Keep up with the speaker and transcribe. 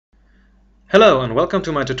Hello and welcome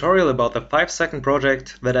to my tutorial about the 5-second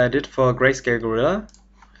project that I did for Grayscale Gorilla,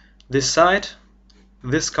 this site,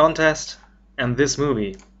 this contest and this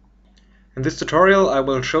movie. In this tutorial I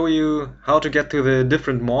will show you how to get to the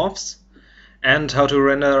different morphs and how to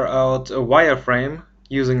render out a wireframe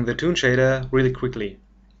using the toon shader really quickly.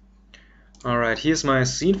 Alright, here's my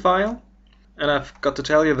scene file, and I've got to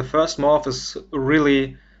tell you the first morph is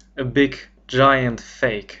really a big giant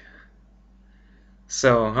fake.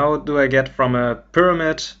 So how do I get from a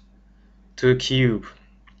pyramid to a cube?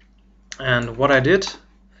 And what I did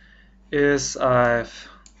is I've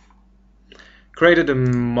created a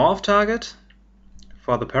morph target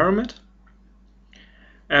for the pyramid,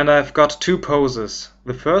 and I've got two poses.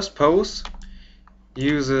 The first pose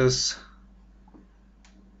uses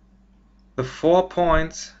the 4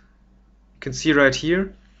 points you can see right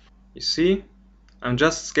here. You see, I'm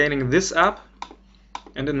just scaling this up,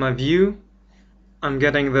 and in my view I'm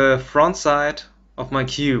getting the front side of my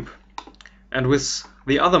cube, and with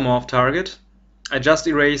the other morph target I just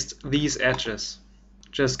erased these edges,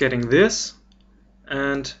 just getting this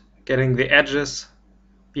and getting the edges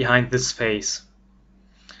behind this face.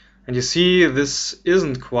 And you see this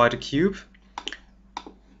isn't quite a cube,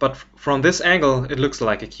 but from this angle it looks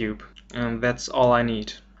like a cube, and that's all I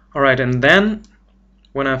need. Alright, and then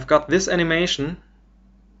when I've got this animation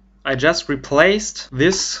I just replaced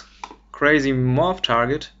this crazy morph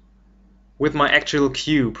target with my actual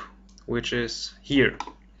cube, which is here.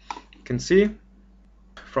 You can see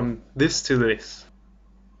from this to this.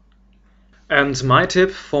 And my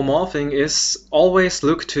tip for morphing is always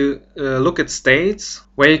look at states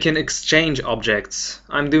where you can exchange objects.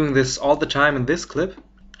 I'm doing this all the time in this clip,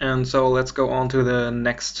 and so let's go on to the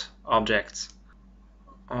next objects.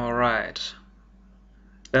 Alright,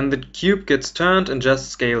 then the cube gets turned and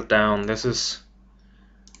just scaled down. This is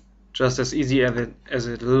just as easy as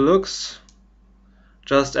it looks.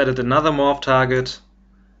 Just added another morph target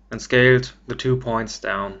and scaled the 2 points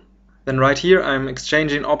down. Then right here I'm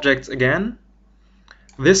exchanging objects again.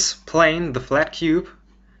 This plane, the flat cube,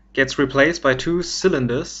 gets replaced by 2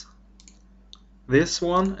 cylinders, this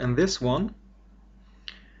one and this one,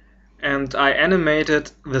 and I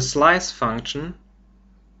animated the slice function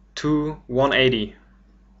to 180,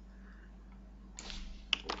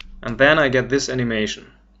 and then I get this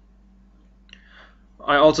animation.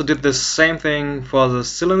 I also did the same thing for the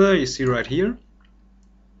cylinder, you see right here.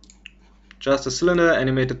 Just a cylinder,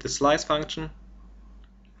 animated the slice function.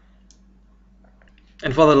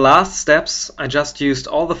 And for the last steps I just used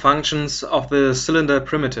all the functions of the cylinder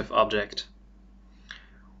primitive object.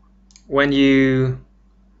 When you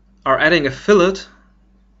are adding a fillet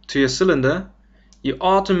to your cylinder, you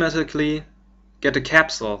automatically get a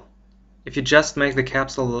capsule if you just make the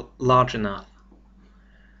capsule large enough.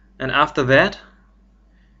 And after that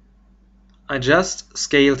I just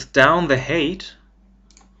scaled down the height.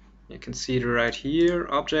 You can see it right here,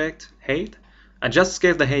 object, height. I just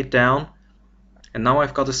scaled the height down, and now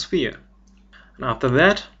I've got a sphere. And after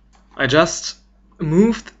that I just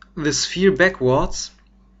moved the sphere backwards,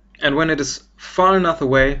 and when it is far enough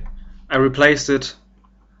away I replaced it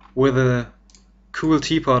with a cool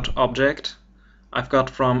teapot object I've got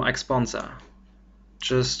from Xsponsor.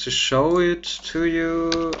 Just to show it to you,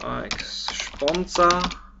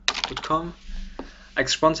 Xsponsor.com.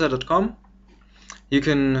 You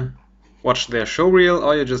can watch their showreel,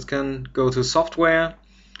 or you just can go to software,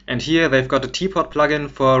 and here they've got a teapot plugin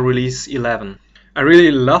for release 11. I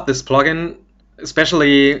really love this plugin,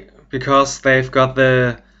 especially because they've got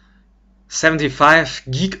the 75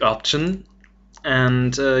 gig option,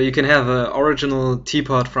 and you can have an original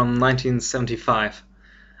teapot from 1975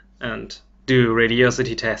 and do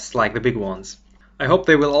radiosity tests like the big ones. I hope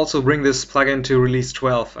they will also bring this plugin to release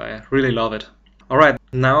 12. I really love it. Alright,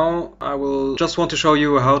 now I will just want to show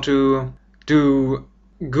you how to do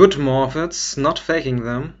good morphs, not faking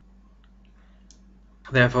them.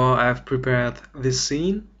 Therefore I've prepared this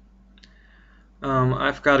scene.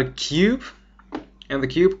 I've got a cube, and the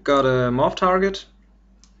cube got a morph target,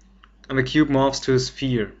 and the cube morphs to a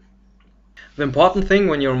sphere. The important thing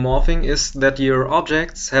when you're morphing is that your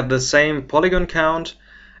objects have the same polygon count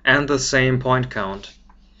and the same point count.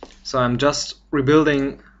 So I'm just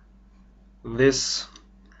rebuilding this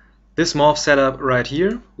morph setup right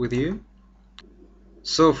here with you.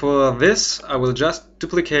 So for this I will just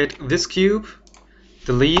duplicate this cube,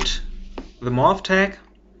 delete the morph tag,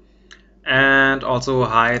 and also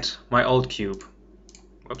hide my old cube.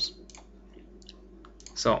 Whoops.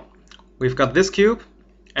 So we've got this cube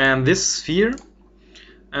and this sphere,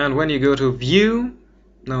 and when you go to view,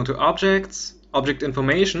 now to objects, object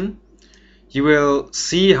information, you will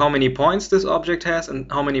see how many points this object has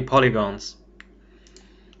and how many polygons.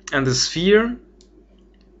 and the sphere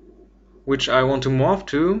which I want to morph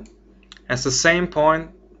to has the same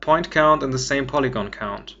point count and the same polygon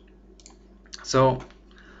count. So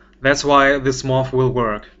that's why this morph will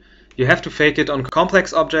work. You have to fake it on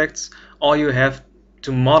complex objects, or you have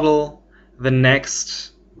to model the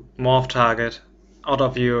next morph target out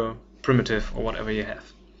of your primitive or whatever you have.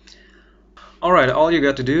 Alright, all you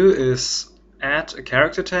got to do is add a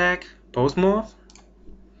character tag, postmorph,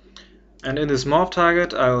 and in this morph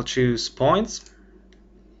target I'll choose points,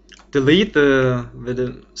 delete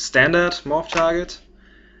the standard morph target,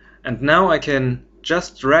 and now I can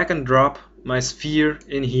just drag and drop my sphere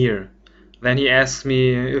in here. Then he asks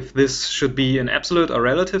me if this should be an absolute or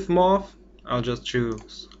relative morph. I'll just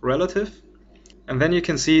choose relative, and then you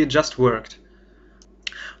can see it just worked.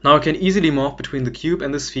 Now I can easily morph between the cube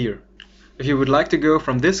and the sphere. If you would like to go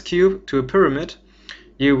from this cube to a pyramid,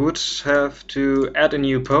 you would have to add a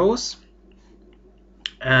new pose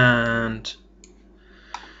and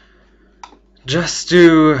just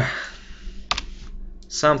do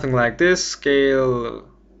something like this. Scale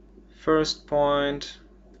first point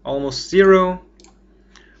almost 0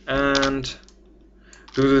 and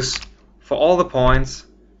do this for all the points,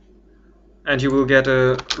 and you will get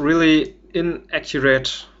a really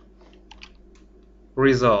inaccurate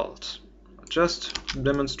result. Just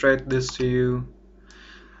demonstrate this to you.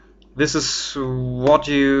 This is what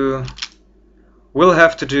you will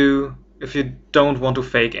have to do if you don't want to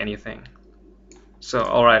fake anything. So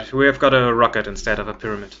alright, we have got a rocket instead of a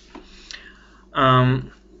pyramid.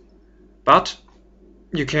 But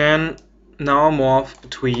you can now morph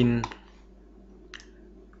between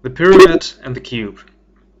the pyramid and the cube.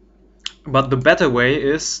 But the better way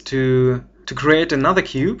is to create another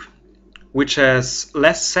cube which has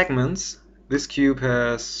less segments. This cube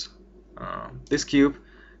has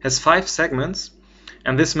 5 segments,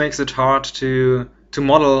 and this makes it hard to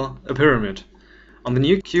model a pyramid. On the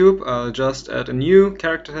new cube, I'll just add a new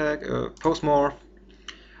character tag, postmorph,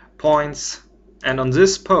 points, and on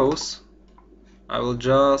this pose, I will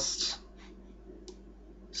just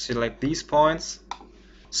select these points.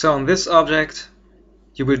 So on this object,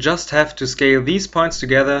 you will just have to scale these points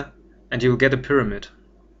together, and you will get a pyramid.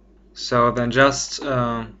 So then just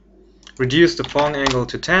reduce the Phong angle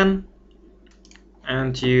to 10,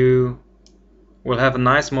 and you will have a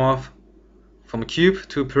nice morph from a cube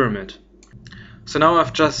to a pyramid. So now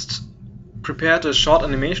I've just prepared a short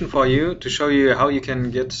animation for you to show you how you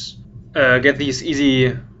can get these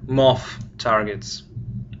easy morph targets.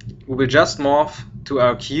 We will just morph to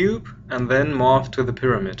our cube and then morph to the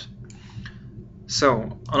pyramid.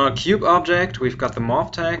 So on our cube object we've got the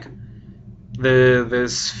morph tag. The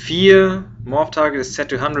sphere morph target is set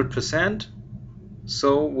to 100%,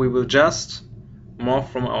 so we will just morph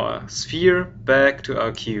from our sphere back to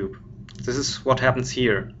our cube. This is what happens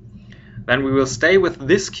here. Then we will stay with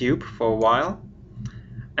this cube for a while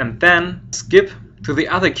and then skip to the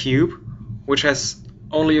other cube which has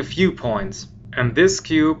only a few points, and this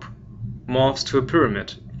cube morphs to a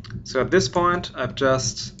pyramid. So at this point I've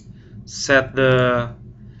just set the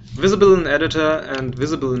visible in editor and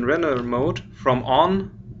visible in render mode from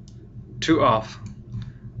on to off,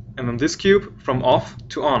 and on this cube from off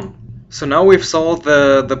to on. So now we've solved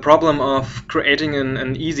the problem of creating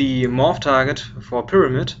an easy morph target for a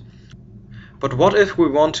pyramid. But what if we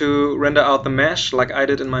want to render out the mesh like I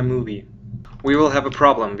did in my movie? We will have a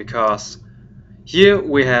problem, because here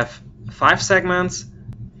we have 5 segments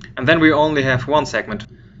and then we only have 1 segment.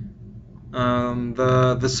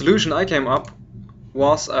 The solution I came up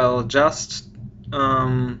was I'll just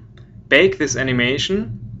bake this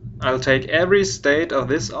animation. I'll take every state of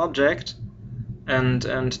this object and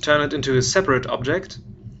turn it into a separate object.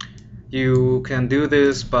 You can do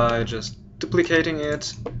this by just duplicating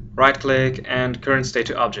it, right click and current state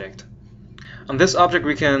to object. On this object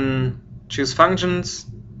we can choose functions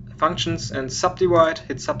and subdivide,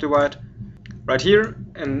 hit subdivide right here,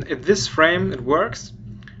 and in this frame it works,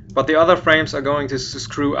 but the other frames are going to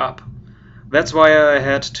screw up. That's why I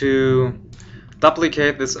had to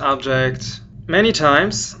duplicate this object many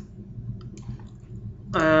times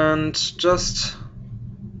and just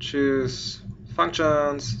choose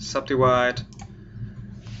functions, subdivide,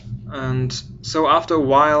 and so after a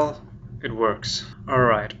while it works.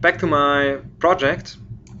 Alright, back to my project.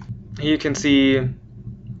 Here you can see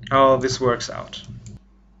how this works out.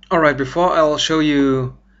 Alright, before I'll show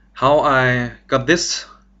you how I got this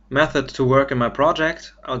method to work in my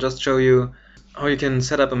project, I'll just show you how you can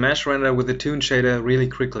set up a mesh render with the toon shader really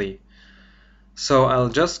quickly. So I'll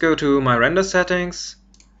just go to my render settings,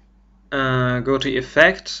 go to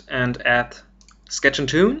effect and add sketch and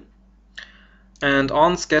toon. and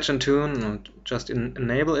on Sketch and Toon, just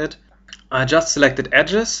enable it, I just selected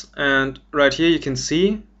edges, and right here you can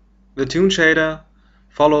see the Toon shader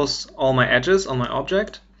follows all my edges on my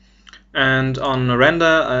object, and on render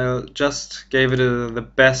I just gave it the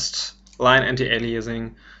best line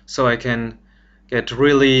anti-aliasing so I can get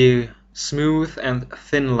really smooth and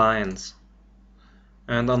thin lines.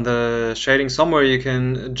 And on the shading somewhere you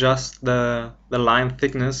can adjust the line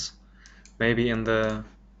thickness, maybe in the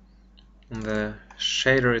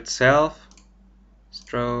shader itself.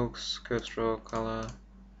 Strokes, curve stroke, color,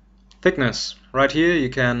 thickness. Right here you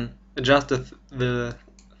can adjust the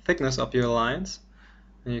thickness of your lines,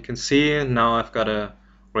 and you can see now I've got a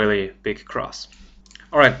really big cross.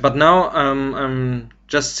 Alright, but now I'm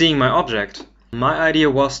just seeing my object. My idea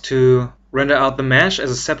was to render out the mesh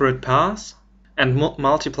as a separate path and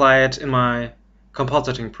multiply it in my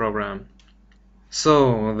compositing program.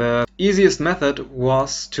 So the easiest method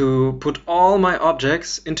was to put all my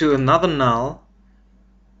objects into another null,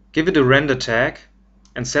 give it a render tag,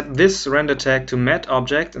 and set this render tag to matte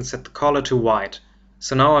object and set the color to white.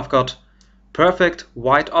 So now I've got perfect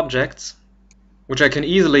white objects, which I can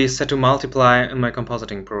easily set to multiply in my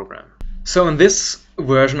compositing program. So in this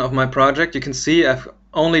version of my project you can see I've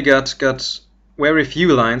only got very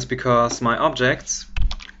few lines because my objects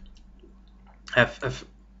have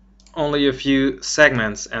only a few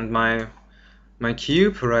segments, and my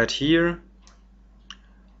cube right here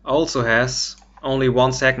also has only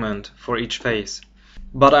one segment for each face.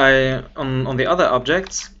 But on the other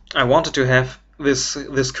objects I wanted to have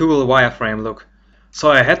this cool wireframe look, so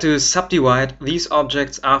I had to subdivide these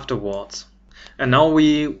objects afterwards. And now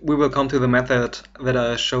we will come to the method that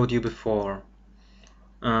I showed you before.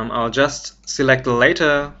 I'll just select the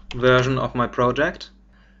later version of my project.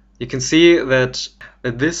 You can see that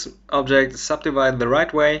this object is subdivided the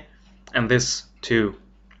right way, and this too.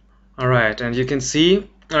 Alright, and you can see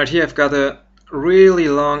right here I've got a really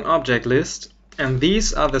long object list, and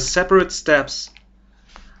these are the separate steps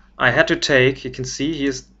I had to take. You can see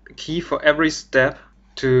here's the key for every step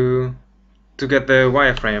to get the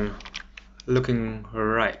wireframe looking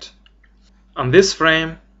right. On this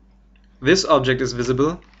frame this object is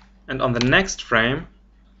visible, and on the next frame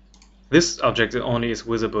this object only is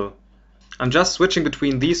visible. I'm just switching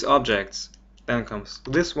between these objects. Then comes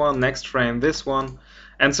this one, next frame, this one,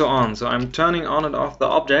 and so on. So I'm turning on and off the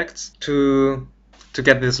objects to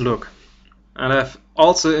get this look. And I've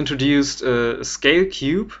also introduced a scale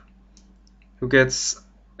cube who gives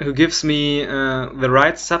me the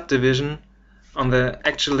right subdivision on the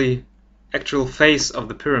actual face of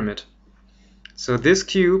the pyramid. So this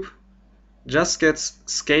cube just gets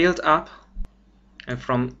scaled up, and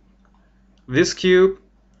from this cube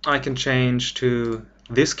I can change to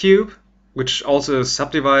this cube, which also is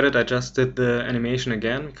subdivided. I just did the animation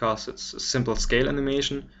again because it's a simple scale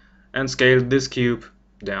animation, and scaled this cube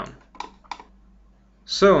down.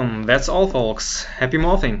 So that's all, folks. Happy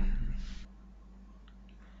morphing!